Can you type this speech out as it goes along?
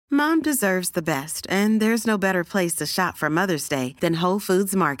Mom deserves the best, and there's no better place to shop for Mother's Day than Whole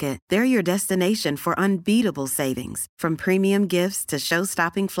Foods Market. They're your destination for unbeatable savings, from premium gifts to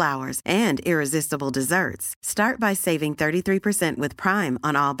show-stopping flowers and irresistible desserts. Start by saving 33% with Prime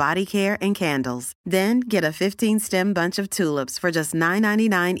on all body care and candles. Then get a 15-stem bunch of tulips for just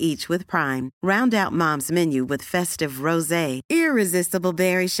 $9.99 each with Prime. Round out Mom's menu with festive rosé, irresistible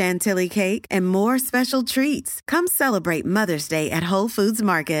berry chantilly cake, and more special treats. Come celebrate Mother's Day at Whole Foods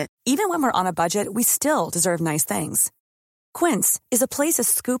Market. Even when we're on a budget, we still deserve nice things. Quince is a place to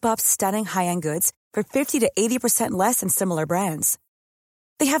scoop up stunning high-end goods for 50 to 80% less than similar brands.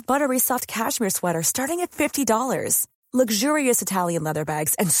 They have buttery soft cashmere sweaters starting at $50, luxurious Italian leather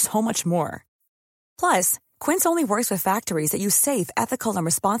bags, and so much more. Plus, Quince only works with factories that use safe, ethical, and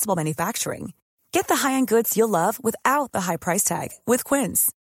responsible manufacturing. Get the high-end goods you'll love without the high price tag with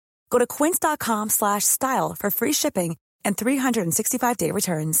Quince. Go to quince.com/style for free shipping and 365-day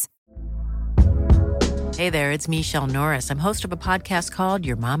returns. Hey there, it's Michelle Norris. I'm host of a podcast called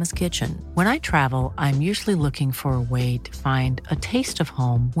Your Mama's Kitchen. When I travel, I'm usually looking for a way to find a taste of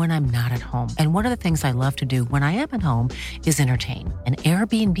home when I'm not at home. And one of the things I love to do when I am at home is entertain. And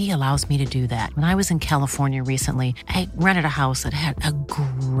Airbnb allows me to do that. When I was in California recently, I rented a house that had a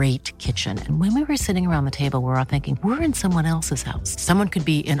great kitchen. And when we were sitting around the table, we were all thinking, we're in someone else's house. Someone could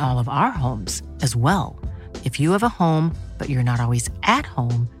be in all of our homes as well. If you have a home, but you're not always at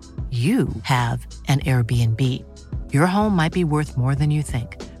home, you have an Airbnb. Your home might be worth more than you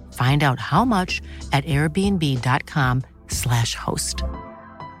think. Find out how much at airbnb.com/host.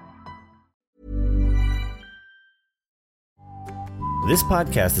 This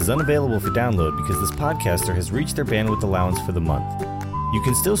podcast is unavailable for download because this podcaster has reached their bandwidth allowance for the month. You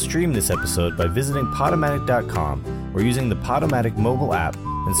can still stream this episode by visiting Podomatic.com or using the Podomatic mobile app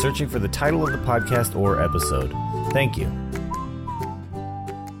and searching for the title of the podcast or episode. Thank you.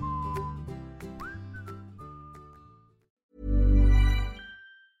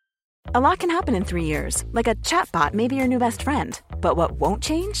 A lot can happen in 3 years, like a chatbot may be your new best friend. But what won't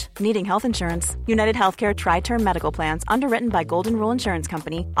change? Needing health insurance. United Healthcare Tri-Term Medical Plans, underwritten by Golden Rule Insurance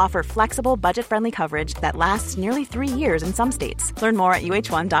Company, offer flexible, budget-friendly coverage that lasts nearly 3 years in some states. Learn more at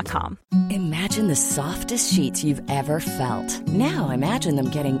UH1.com. Imagine the softest sheets you've ever felt. Now imagine them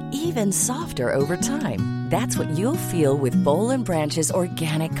getting even softer over time. That's what you'll feel with Boll & Branch's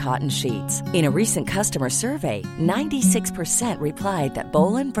organic cotton sheets. In a recent customer survey, 96% replied that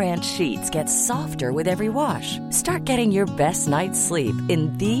Boll & Branch sheets get softer with every wash. Start getting your best night's sleep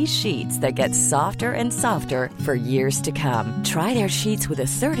in these sheets that get softer and softer for years to come. Try their sheets with a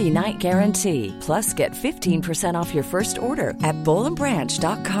 30-night guarantee. Plus, get 15% off your first order at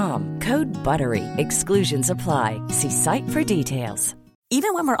bollandbranch.com. Code BUTTERY. Exclusions apply. See site for details.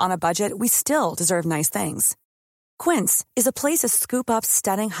 Even when we're on a budget, we still deserve nice things. Quince is a place to scoop up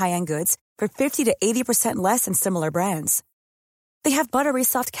stunning high-end goods for 50 to 80% less than similar brands. They have buttery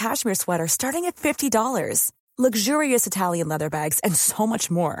soft cashmere sweaters starting at $50, luxurious Italian leather bags, and so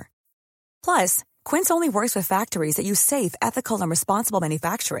much more. Plus, Quince only works with factories that use safe, ethical, and responsible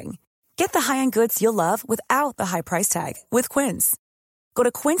manufacturing. Get the high-end goods you'll love without the high price tag with Quince. Go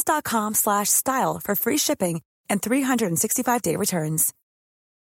to quince.com/style for free shipping and 365-day returns.